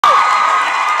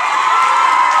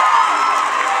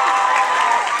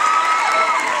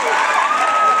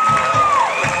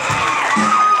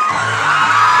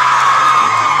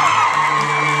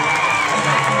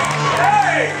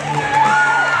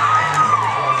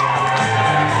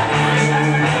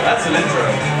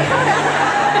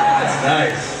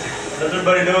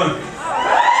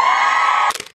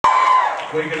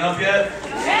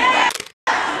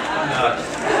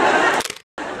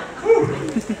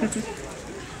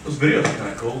Those videos are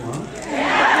kind of cool, huh? Like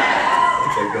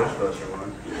that Ghostbuster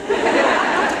one.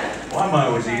 Why am I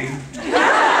always eating?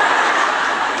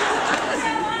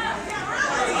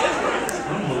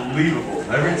 Unbelievable.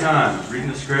 Every time, reading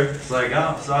the script, it's like,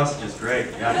 oh, sausage is great.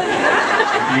 Yeah.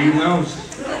 I'm eating those.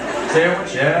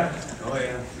 Sandwich, yeah. Oh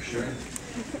yeah, for sure.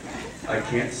 I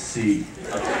can't see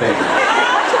a thing.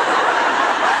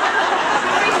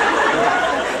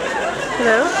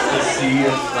 Hello? The sea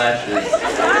of flashes.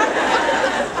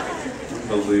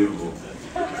 Unbelievable.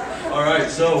 All right,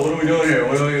 so what are we doing here?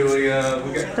 What do we got?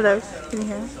 Hello, can you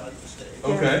hear me?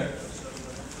 Okay.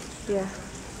 Yeah.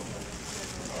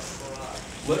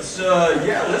 Let's keep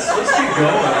going.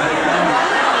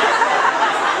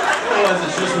 Otherwise,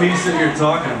 it's just me sitting here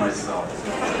talking to myself.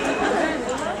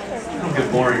 It'll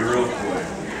get boring real quick.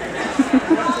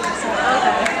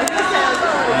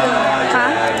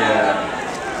 Yeah.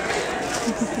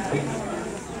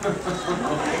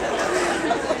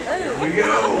 Here we go.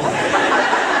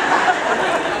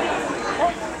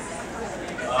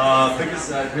 Pick a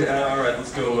side. All right,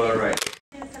 let's go right.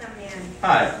 Jensen,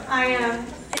 Hi.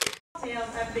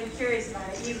 I've been curious about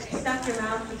it. You stuffed your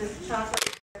mouth with this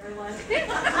chocolate, everyone.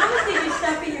 How much did you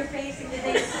stuff in your face, and did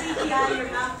they squeak out of your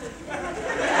mouth?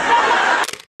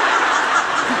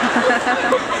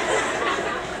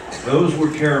 Those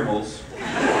were caramels,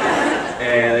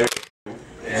 and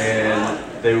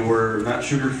they were not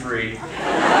sugar-free,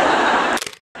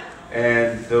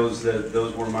 and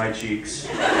those were my cheeks.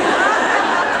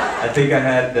 I think I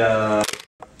had, I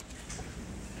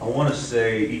want to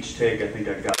say each take, I think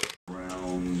I got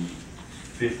around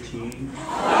 15.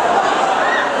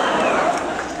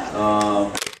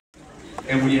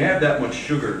 And when you have that much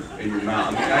sugar in your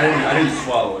mouth, I mean, I didn't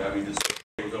swallow it. I mean, just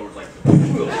it was over, it's like,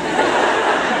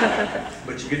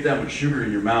 but you get that much sugar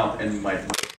in your mouth, and my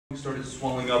started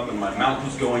swelling up, and my mouth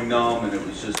was going numb, and it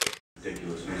was just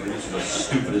ridiculous. It was like, this is the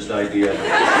stupidest idea.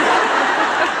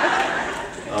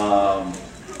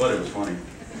 But it was funny.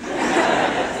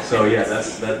 So yeah,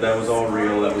 that was all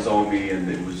real. That was all me, and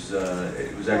it was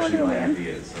actually my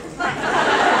idea. So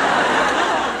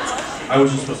I was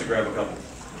just supposed to grab a couple.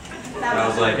 And I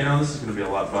was like, this is going to be a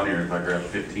lot funnier if I grab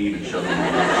 15 and shove them in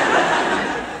my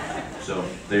mouth. So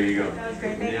there you go. That was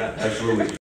great. Yeah, absolutely.